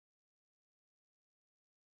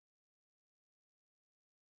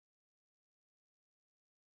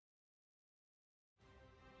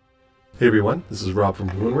Hey everyone, this is Rob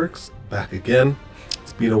from RuinWorks, back again.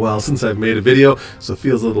 It's been a while since I've made a video, so it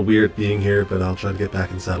feels a little weird being here, but I'll try to get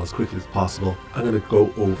back in saddle as quickly as possible. I'm going to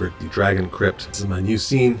go over the Dragon Crypt. This is my new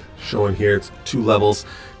scene, showing here it's 2 levels.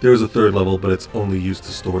 There is a 3rd level, but it's only used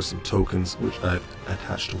to store some tokens, which I've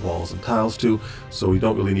attached to walls and tiles to, so we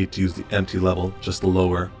don't really need to use the empty level, just the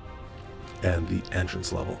lower and the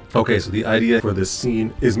entrance level. Okay, so the idea for this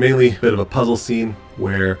scene is mainly a bit of a puzzle scene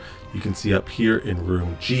where you can see up here in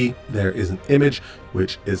room G, there is an image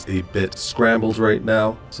which is a bit scrambled right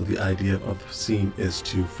now. So the idea of the scene is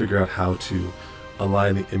to figure out how to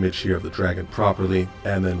align the image here of the dragon properly.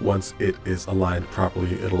 And then once it is aligned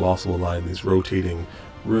properly, it'll also align these rotating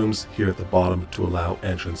rooms here at the bottom to allow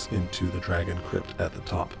entrance into the Dragon Crypt at the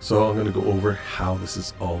top. So I'm going to go over how this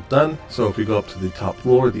is all done. So if we go up to the top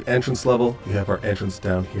floor, the entrance level, we have our entrance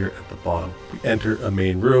down here at the bottom. We enter a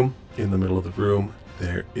main room. In the middle of the room,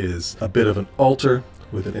 there is a bit of an altar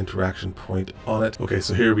with an interaction point on it. Okay,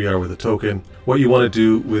 so here we are with a token. What you want to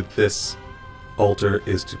do with this altar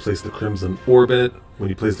is to place the crimson orb in it. When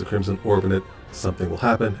you place the crimson orb in it, something will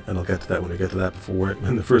happen, and I'll get to that when we get to that before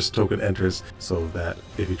when the first token enters, so that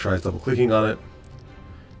if he tries double clicking on it,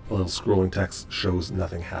 a little scrolling text shows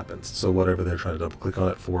nothing happens. So whatever they're trying to double click on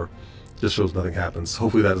it for just shows nothing happens.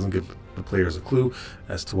 Hopefully that doesn't give the players a clue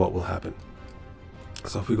as to what will happen.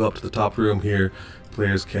 So if we go up to the top room here,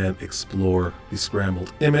 players can explore the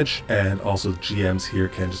scrambled image, and also the GMs here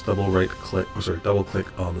can just double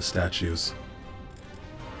click on the statues,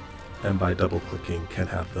 and by double clicking can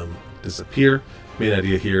have them disappear. Main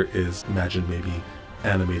idea here is imagine maybe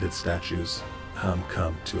animated statues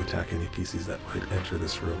come to attack any PCs that might enter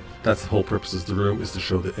this room. That's the whole purpose of the room, is to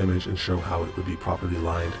show the image and show how it would be properly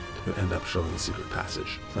aligned to end up showing the secret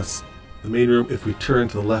passage. So that's the main room. If we turn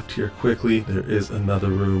to the left here quickly, there is another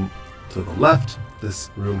room to the left.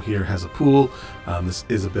 This room here has a pool. This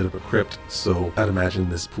is a bit of a crypt, so I'd imagine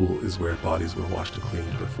this pool is where bodies were washed and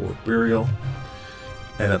cleaned before burial.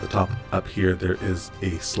 And at the top up here, there is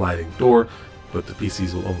a sliding door, but the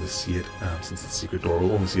PCs will only see it, since it's a secret door,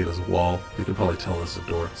 we'll only see it as a wall. They can probably tell it's a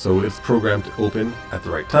door. So it's programmed to open at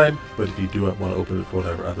the right time, but if you do want to open it for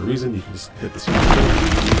whatever other reason, you can just hit the secret door,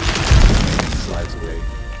 it slides away in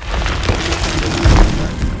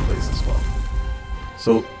place as well.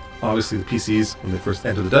 So obviously the PCs, when they first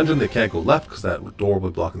enter the dungeon, they can't go left because that door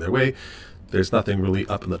will be blocking their way. There's nothing really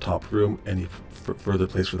up in the top room, any further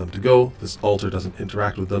place for them to go. This altar doesn't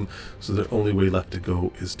interact with them, so their only way left to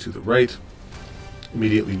go is to the right.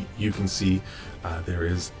 Immediately you can see there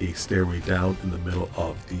is a stairway down in the middle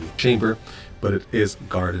of the chamber, but it is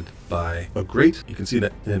guarded by a grate. You can see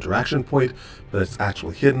that an interaction point, but it's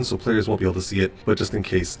actually hidden, so players won't be able to see it. But just in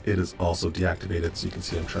case, it is also deactivated, so you can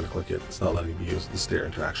see I'm trying to click it. It's not letting me use the stair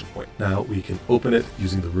interaction point. Now we can open it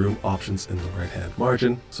using the room options in the right-hand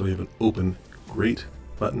margin. So we have an open grate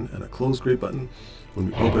button and a close grate button. When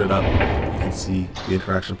we open it up, you can see the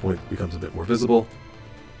interaction point becomes a bit more visible.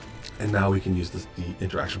 And now we can use the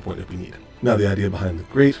interaction point if we need. Now the idea behind the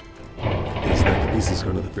grate is that the PC is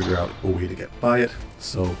going to figure out a way to get by it.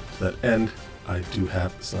 So to that end, I do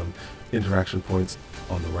have some interaction points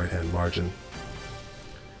on the right-hand margin,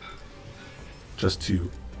 just to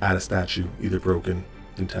add a statue, either broken,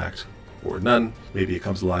 intact, or none. Maybe it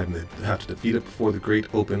comes alive and they have to defeat it before the grate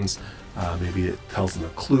opens. Maybe it tells them a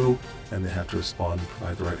clue and they have to respond and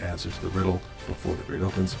provide the right answer to the riddle before the grate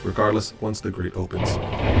opens. Regardless, once the grate opens,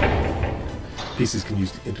 PCs can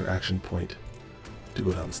use the interaction point to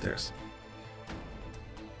go down the stairs.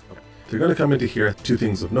 Okay. They're going to come into here. 2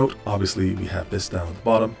 things of note. Obviously, we have this down at the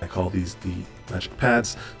bottom. I call these the magic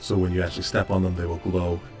pads. So when you actually step on them, they will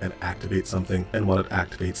glow and activate something. And what it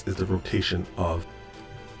activates is the rotation of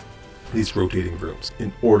these rotating rooms.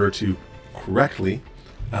 In order to correctly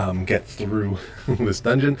get through this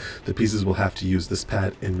dungeon, the pieces will have to use this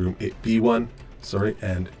pad in room B1,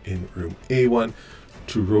 and in room A1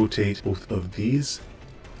 to rotate both of these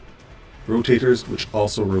rotators, which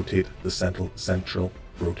also rotate the central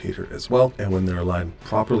rotator as well. And when they're aligned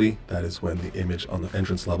properly, that is when the image on the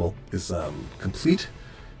entrance level is complete.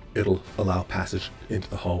 It'll allow passage into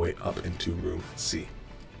the hallway up into room C.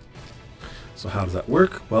 So how does that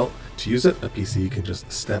work? Well, to use it, a PC can just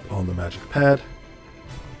step on the magic pad.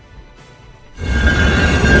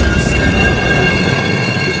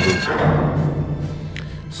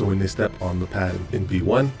 So when they step on the pad in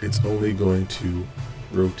B1, it's only going to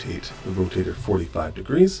rotate the rotator 45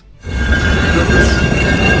 degrees. So now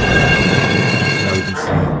we can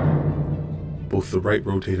see both the right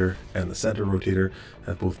rotator and the center rotator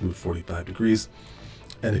have both moved 45 degrees.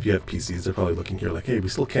 And if you have PCs, they're probably looking here like, hey, we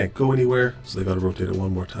still can't go anywhere, so they got to rotate it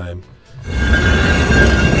one more time.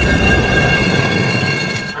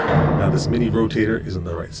 Now this mini rotator is in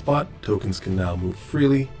the right spot. Tokens can now move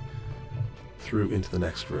freely through into the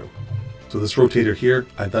next room. So this rotator here,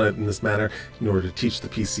 I've done it in this manner in order to teach the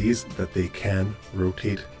PCs that they can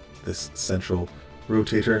rotate this central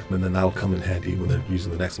rotator, and then that'll come in handy when they're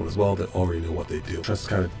using the next one as well. They already know what they do. Just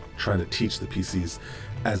kind of trying to teach the PCs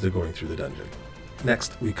as they're going through the dungeon.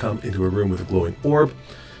 Next, we come into a room with a glowing orb.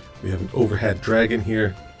 We have an overhead dragon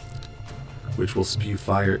here, which will spew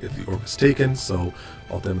fire if the orb is taken, so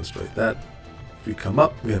I'll demonstrate that. If we come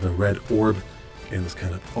up, we have a red orb in this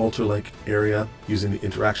kind of altar-like area. Using the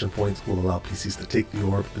interaction points will allow PCs to take the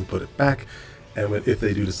orb and put it back, and if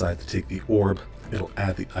they do decide to take the orb, it'll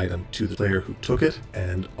add the item to the player who took it,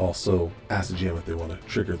 and also ask the GM if they want to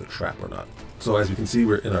trigger the trap or not. So as you can see,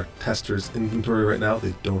 we're in our tester's inventory right now.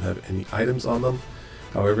 They don't have any items on them.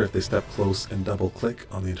 However, if they step close and double click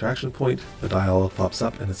on the interaction point, the dialog pops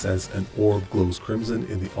up and it says an orb glows crimson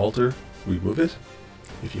in the altar. Remove it.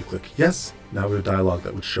 If you click yes, now we have a dialog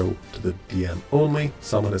that would show to the DM only.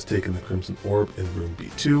 Someone has taken the crimson orb in room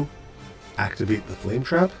B2. Activate the flame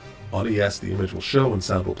trap. On a yes, the image will show and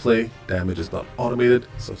sound will play. Damage is not automated,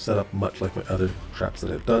 so set up much like my other traps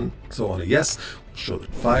that I've done. So on a yes, we'll show the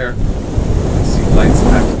fire. You can see lights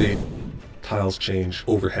activate, tiles change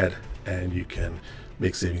overhead, and you can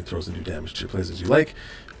make saving throws and do damage to your players as you like.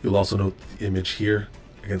 You'll also note the image here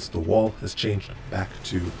against the wall has changed back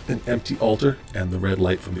to an empty altar, and the red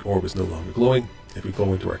light from the orb is no longer glowing. If we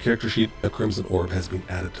go into our character sheet, a crimson orb has been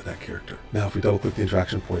added to that character. Now if we double click the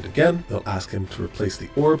interaction point again, they'll ask him to replace the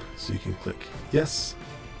orb, so you can click yes,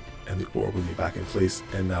 and the orb will be back in place,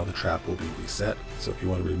 and now the trap will be reset. So if you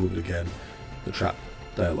want to remove it again, the trap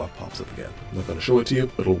dialog pops up again. I'm not going to show it to you,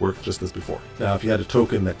 but it'll work just as before. Now if you had a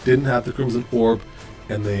token that didn't have the crimson orb,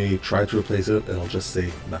 and they try to replace it, it'll just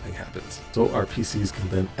say nothing happens. So our PCs can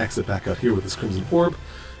then exit back out here with this crimson orb,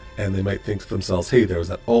 and they might think to themselves, hey, there was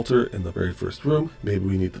that altar in the very first room, maybe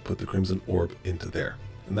we need to put the crimson orb into there.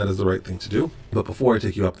 And that is the right thing to do. But before I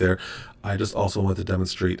take you up there, I just also want to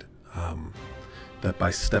demonstrate that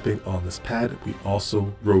by stepping on this pad, we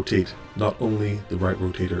also rotate not only the right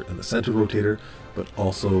rotator and the center rotator, but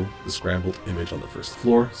also the scrambled image on the first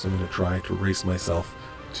floor. So I'm going to try to race myself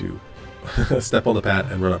to step on the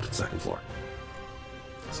pad and run up to the second floor.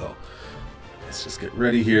 So let's just get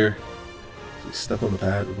ready here. So we step on the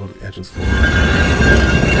pad, we go to the entrance floor,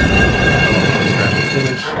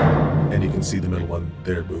 and you can see the middle one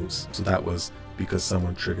there moves. So that was because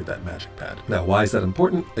someone triggered that magic pad. Now, why is that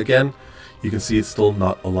important? Again, you can see it's still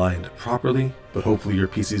not aligned properly, but hopefully your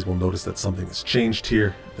PCs will notice that something has changed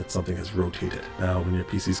here, that something has rotated. Now, when your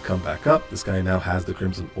PCs come back up, this guy now has the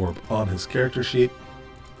crimson orb on his character sheet.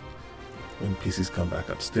 When PCs come back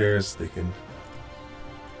upstairs, they can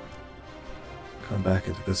come back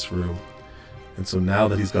into this room. And so now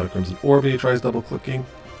that he's got a crimson orb and he tries double clicking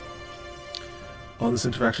on this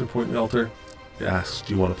interaction point in the altar, it asks,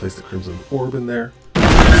 do you want to place the crimson orb in there?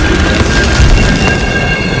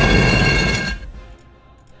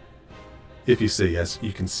 If you say yes,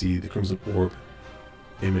 you can see the crimson orb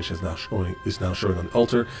image is now showing on the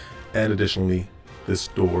altar, and additionally, this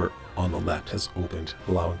door on the left has opened,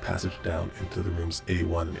 allowing passage down into the rooms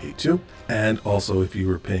A1 and A2. And also, if you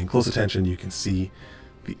were paying close attention, you can see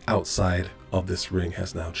the outside of this ring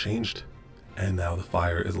has now changed, and now the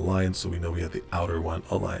fire is aligned, so we know we have the outer one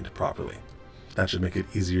aligned properly. That should make it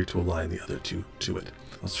easier to align the other two to it.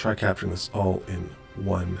 Let's try capturing this all in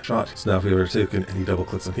one shot. So now if we ever take any double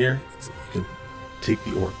clicks on here, you can take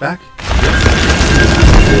the orb back.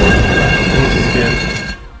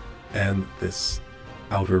 Yes. And this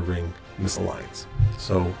outer ring misaligns.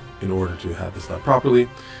 So in order to have this done properly,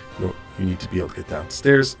 you need to be able to get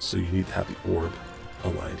downstairs, so you need to have the orb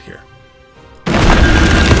aligned here.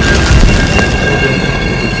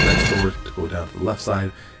 Next door to go down to the left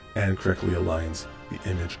side and correctly aligns the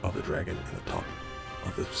image of the dragon in the top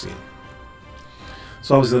of the scene.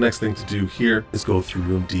 So obviously the next thing to do here is go through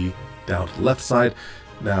room D down to the left side.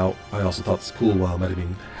 Now, I also thought this cool, while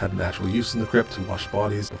Metavine had natural use in the crypt to wash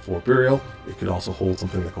bodies before burial, it could also hold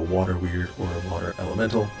something like a water weird or a water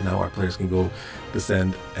elemental. Now our players can go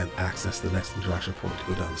descend and access the next interaction point to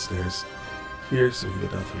go down the stairs here. So we go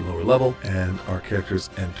down to the lower level, and our characters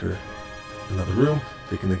enter another room.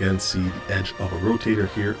 They can again see the edge of a rotator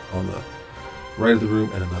here on the right of the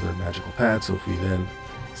room and another magical pad. So if we then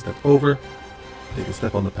step over, they can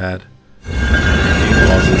step on the pad,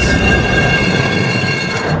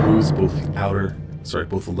 moves both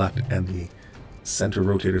the left and the center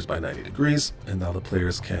rotators by 90 degrees, and now the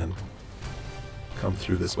players can come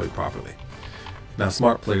through this way properly. Now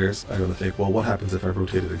smart players are going to think, well, what happens if I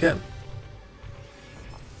rotate it again?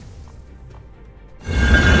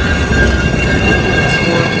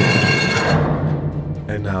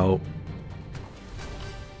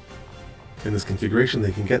 in this configuration,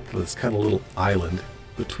 they can get to this kind of little island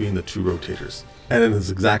between the two rotators. And in this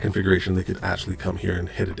exact configuration, they could actually come here and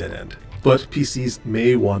hit a dead end. But PCs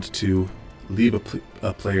may want to leave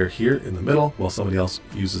a player here in the middle while somebody else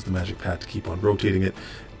uses the magic pad to keep on rotating it.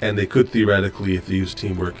 And they could theoretically, if they use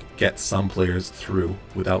teamwork, get some players through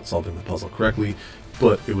without solving the puzzle correctly,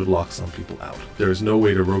 but it would lock some people out. There is no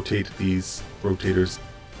way to rotate these rotators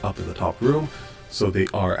up in the top room, so they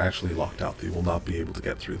are actually locked out. They will not be able to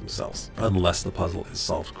get through themselves unless the puzzle is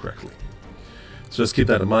solved correctly. So just keep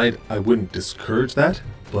that in mind. I wouldn't discourage that,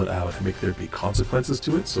 but I would make there be consequences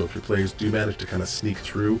to it. So if your players do manage to kind of sneak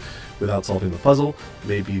through without solving the puzzle,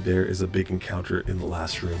 maybe there is a big encounter in the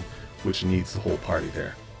last room which needs the whole party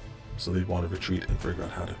there. So they want to retreat and figure out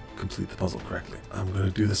how to complete the puzzle correctly. I'm going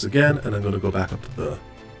to do this again, and I'm going to go back up to the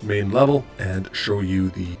main level and show you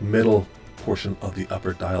the middle portion of the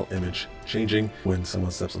upper dial image changing when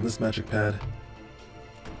someone steps on this magic pad.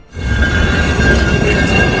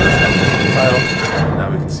 Now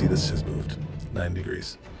we can see this has moved 9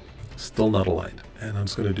 degrees. Still not aligned. And I'm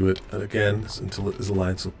just going to do it again until it is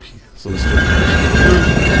aligned so this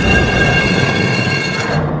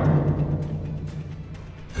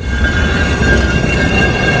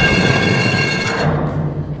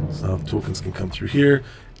so tokens can come through here.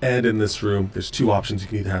 And in this room, there's two options. You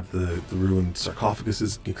can either have the ruined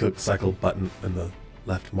sarcophaguses. You can click the cycle button in the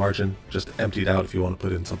left margin, just empty it out if you want to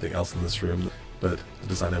put in something else in this room. But the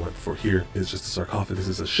design I went for here is just the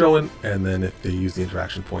sarcophagus as shown, and then if they use the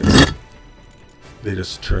interaction points, they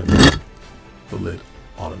just turn the lid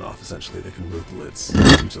on and off. Essentially, they can move the lids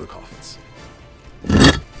to each of the coffins.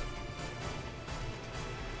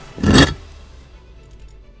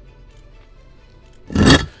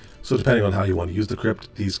 So depending on how you want to use the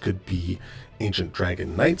crypt, these could be ancient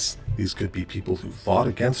dragon knights, these could be people who fought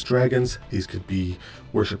against dragons, these could be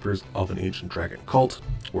worshippers of an ancient dragon cult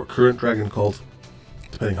or current dragon cult,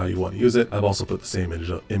 depending how you want to use it. I've also put the same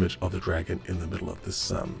image of the dragon in the middle of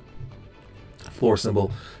this floor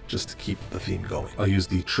symbol just to keep the theme going. I'll use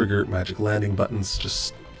the trigger magic landing buttons,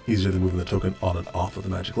 just easier than moving the token on and off of the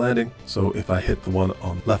magic landing. So if I hit the one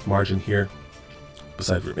on left margin here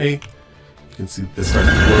beside room A, you can see this starts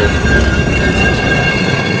to glow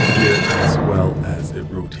here, as well as it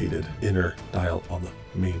rotated inner dial on the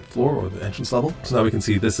main floor or the entrance level. So now we can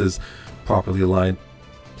see this is properly aligned.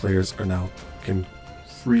 Players are now can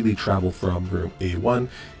freely travel from room A1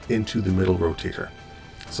 into the middle rotator.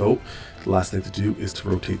 So the last thing to do is to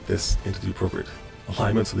rotate this into the appropriate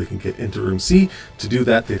alignment so they can get into room C. To do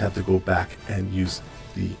that, they'd have to go back and use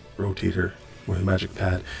the rotator or the magic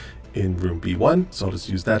pad in room B1, so I'll just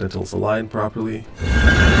use that until it's aligned properly. So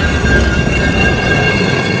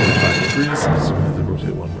we'll have to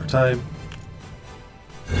rotate one more time.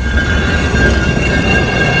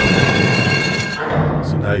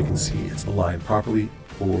 So now you can see it's aligned properly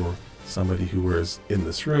for somebody who was in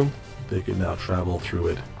this room. They can now travel through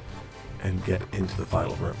it and get into the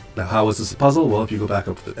final room. Now, how is this a puzzle? Well, if you go back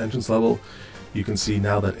up to the entrance level, you can see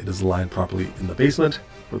now that it is aligned properly in the basement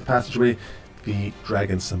for the passageway. The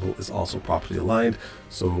dragon symbol is also properly aligned,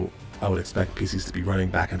 so I would expect PCs to be running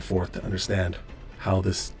back and forth to understand how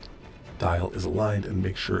this dial is aligned and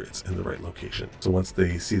make sure it's in the right location. So once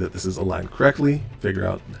they see that this is aligned correctly, figure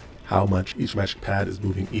out how much each magic pad is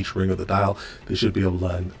moving each ring of the dial, they should be able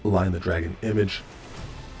to align the dragon image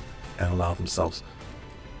and allow themselves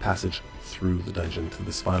passage through the dungeon to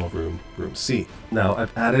this final room, room C. Now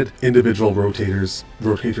I've added individual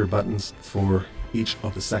rotator buttons for each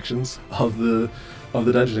of the sections of the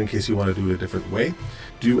dungeon in case you want to do it a different way.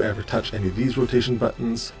 Do you ever touch any of these rotation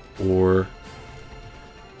buttons or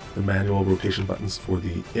the manual rotation buttons for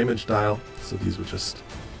the image dial? So these would just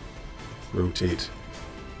rotate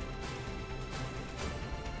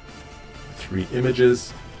 3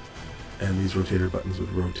 images, and these rotator buttons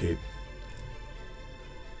would rotate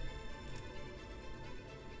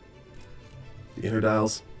the inner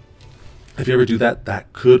dials. If you ever do that,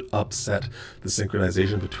 that could upset the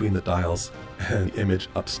synchronization between the dials and the image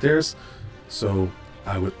upstairs. So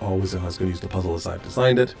I would always, if I was going to use the puzzle as I've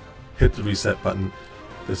designed it, hit the reset button.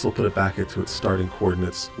 This will put it back into its starting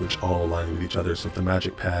coordinates, which all align with each other. So if the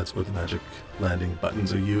magic pads or the magic landing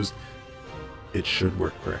buttons are used, it should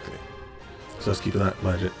work correctly. So just keep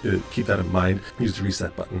that in mind. Use the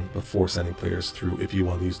reset button before sending players through if you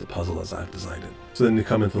want to use the puzzle as I've designed it. So then you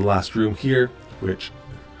come into the last room here, which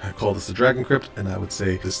I call this the dragon crypt, and I would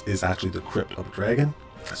say this is actually the crypt of a dragon.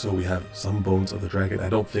 So we have some bones of the dragon. I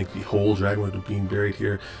don't think the whole dragon would have been buried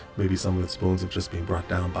here. Maybe some of its bones have just been brought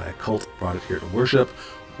down by a cult, brought it here to worship,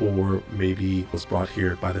 or maybe was brought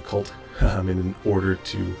here by the cult in order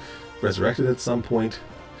to resurrect it at some point.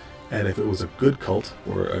 And if it was a good cult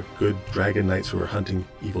or a good dragon knights who were hunting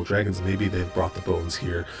evil dragons, maybe they brought the bones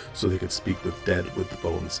here so they could speak with dead with the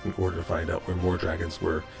bones in order to find out where more dragons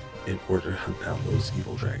were in order to hunt down those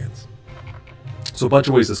evil dragons. So a bunch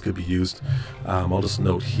of ways this could be used. I'll just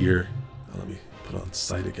note here, let me put on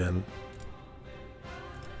site again.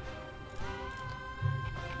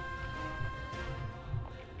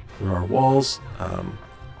 There are walls,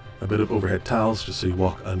 a bit of overhead tiles just so you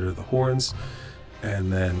walk under the horns,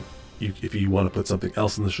 and then if you want to put something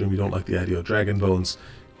else in this room, you don't like the idea of dragon bones,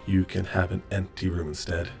 you can have an empty room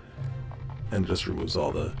instead, and it just removes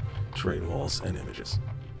all the terrain walls and images.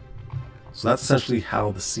 So that's essentially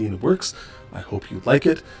how the scene works. I hope you like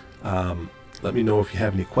it. Let me know if you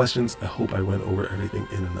have any questions. I hope I went over everything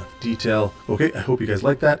in enough detail. Okay, I hope you guys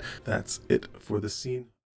like that. That's it for the scene.